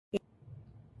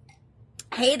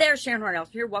Hey there, Sharon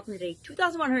Horne-Ellstrom here. Welcome to day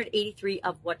 2183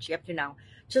 of What You Up To Now.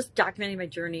 Just documenting my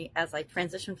journey as I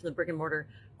transition from the brick and mortar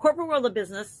corporate world of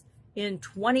business in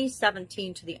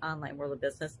 2017 to the online world of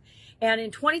business. And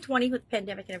in 2020, with the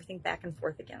pandemic and everything back and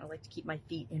forth again, I like to keep my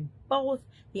feet in both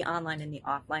the online and the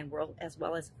offline world, as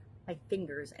well as my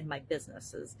fingers and my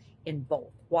businesses in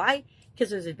both. Why? Because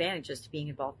there's advantages to being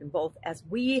involved in both, as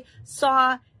we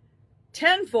saw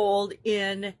tenfold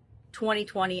in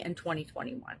 2020 and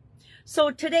 2021.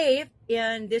 So today,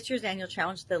 in this year's annual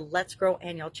challenge, the Let's Grow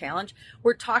Annual Challenge,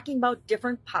 we're talking about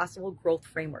different possible growth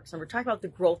frameworks. And we're talking about the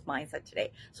growth mindset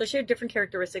today. So I share different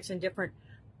characteristics and different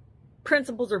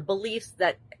principles or beliefs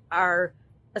that are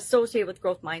associated with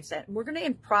growth mindset. And we're going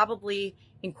to probably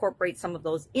incorporate some of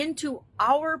those into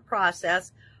our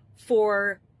process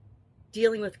for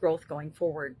dealing with growth going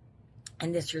forward.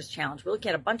 And this year's challenge, we're looking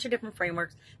at a bunch of different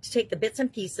frameworks to take the bits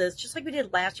and pieces, just like we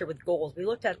did last year with goals. We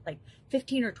looked at like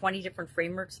 15 or 20 different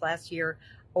frameworks last year,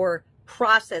 or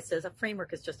processes. A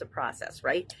framework is just a process,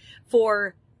 right?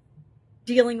 For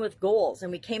dealing with goals.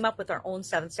 And we came up with our own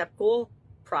 7-step goal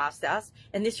process.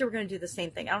 And this year we're going to do the same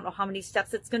thing. I don't know how many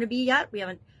steps it's going to be yet. We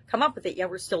haven't come up with it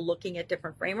yet. We're still looking at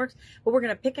different frameworks, but we're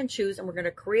going to pick and choose, and we're going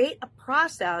to create a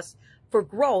process for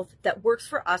growth that works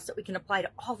for us, that we can apply to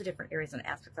all the different areas and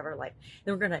aspects of our life.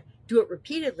 Then we're going to do it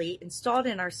repeatedly, install it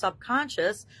in our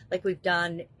subconscious, like we've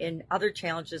done in other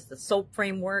challenges, the SOAP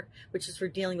framework, which is for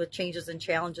dealing with changes and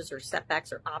challenges or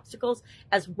setbacks or obstacles,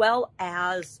 as well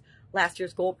as last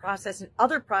year's goal process and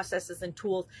other processes and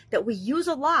tools that we use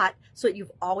a lot, so that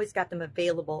you've always got them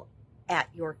available at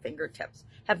your fingertips.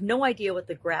 Have no idea what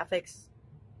the graphics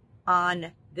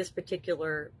on this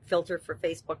particular filter for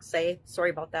Facebook say. Sorry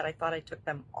about that. I thought I took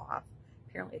them off.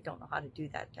 Apparently I don't know how to do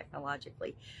that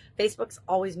technologically. Facebook's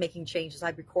always making changes. I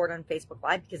record on Facebook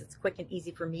Live because it's quick and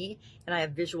easy for me, and I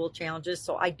have visual challenges.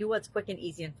 So I do what's quick and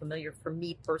easy and familiar for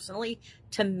me personally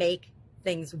to make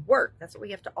things work. That's what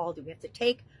we have to all do. We have to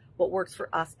take what works for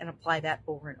us and apply that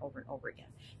over and over and over again.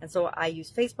 And so I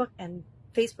use Facebook, and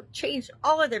Facebook changed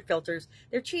all of their filters.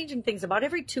 They're changing things about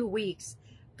every 2 weeks.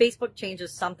 Facebook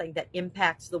changes something that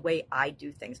impacts the way I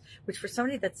do things, which for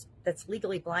somebody that's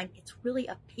legally blind, it's really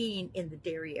a pain in the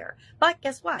derriere. But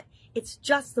guess what? It's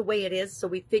just the way it is, so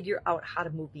we figure out how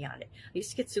to move beyond it. I used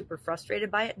to get super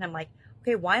frustrated by it, and I'm like,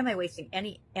 okay, why am I wasting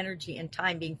any energy and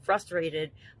time being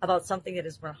frustrated about something that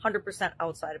is 100%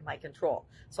 outside of my control?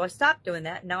 So I stopped doing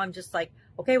that, and now I'm just like,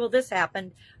 okay, well, this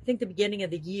happened. I think the beginning of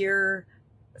the year,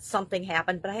 something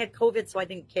happened, but I had COVID, so I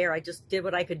didn't care. I just did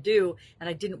what I could do, and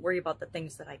I didn't worry about the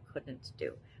things that I couldn't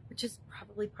do, which is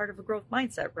probably part of a growth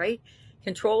mindset, right?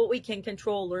 Control what we can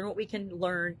control, learn what we can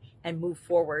learn, and move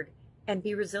forward and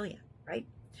be resilient, right?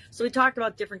 So we talked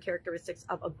about different characteristics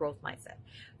of a growth mindset.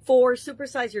 For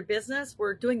Supersize Your Business,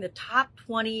 we're doing the top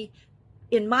 20,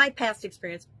 in my past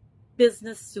experience,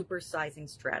 business supersizing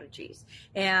strategies.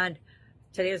 And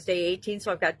today is day 18, so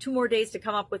I've got 2 more days to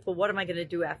come up with, well, what am I going to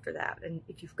do after that? And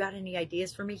if you've got any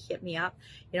ideas for me, hit me up.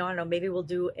 I don't know, maybe we'll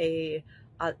do a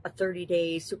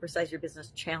 30-day Supersize Your Business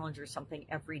challenge or something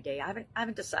every day. I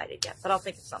haven't decided yet, but I'll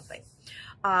think of something.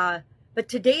 But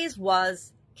today's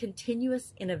was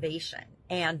continuous innovation,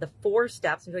 and the 4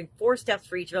 steps. I'm doing 4 steps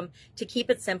for each of them to keep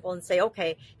it simple and say,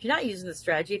 okay, if you're not using this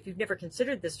strategy, if you've never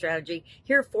considered this strategy,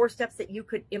 here are 4 steps that you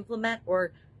could implement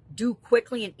or do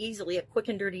quickly and easily, a quick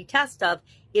and dirty test of,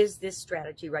 is this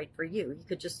strategy right for you? You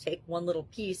could just take one little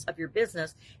piece of your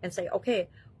business and say, okay,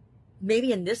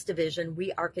 maybe in this division,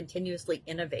 we are continuously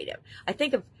innovative. I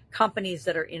think of companies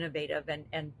that are innovative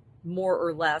and more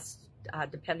or less,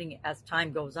 depending as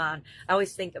time goes on. I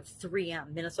always think of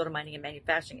 3M, Minnesota Mining and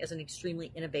Manufacturing, as an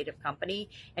extremely innovative company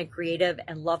and creative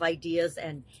and love ideas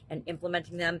and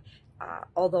implementing them.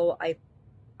 Although I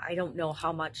don't know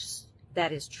how much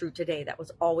that is true today. That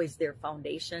was always their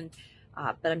foundation,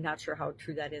 but I'm not sure how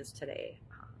true that is today.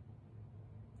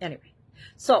 Anyway,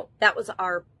 so that was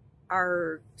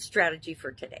our strategy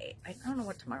for today. I don't know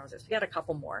what tomorrow's is. We got a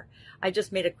couple more. I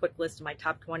just made a quick list of my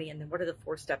top 20, and then what are the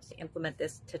 4 steps to implement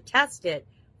this, to test it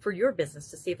for your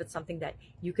business, to see if it's something that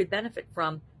you could benefit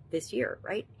from this year,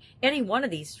 right? Any one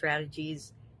of these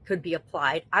strategies could be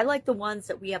applied. I like the ones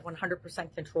that we have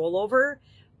 100% control over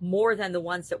more than the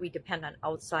ones that we depend on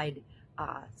outside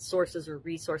sources or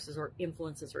resources or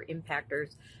influences or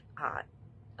impactors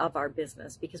of our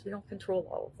business, because we don't control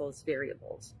all of those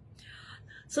variables.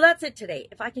 So that's it today.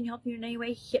 If I can help you in any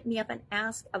way, hit me up and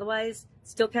ask. Otherwise,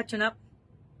 still catching up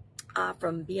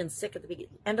from being sick at the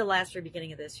end of last year,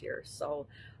 beginning of this year. So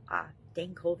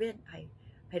dang COVID, I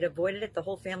had avoided it. The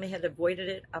whole family had avoided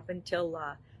it up until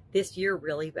this year,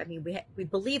 really. I mean, we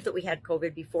believed that we had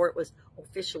COVID before it was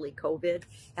officially COVID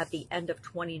at the end of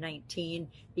 2019,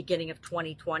 beginning of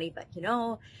 2020. But, you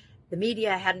know, the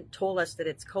media hadn't told us that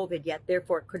it's COVID yet,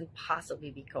 therefore it couldn't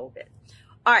possibly be COVID.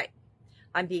 All right.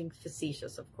 I'm being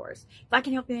facetious, of course. If I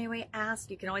can help you in any way, ask.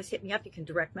 You can always hit me up. You can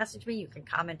direct message me. You can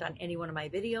comment on any one of my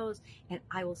videos, and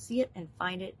I will see it and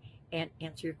find it and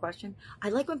answer your question. I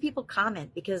like when people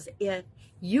comment, because if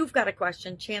you've got a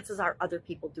question, chances are other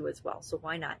people do as well. So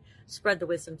why not spread the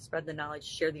wisdom, spread the knowledge,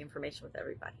 share the information with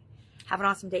everybody. Have an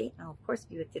awesome day. I'll, of course,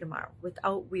 be with you tomorrow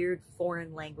without weird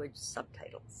foreign language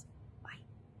subtitles.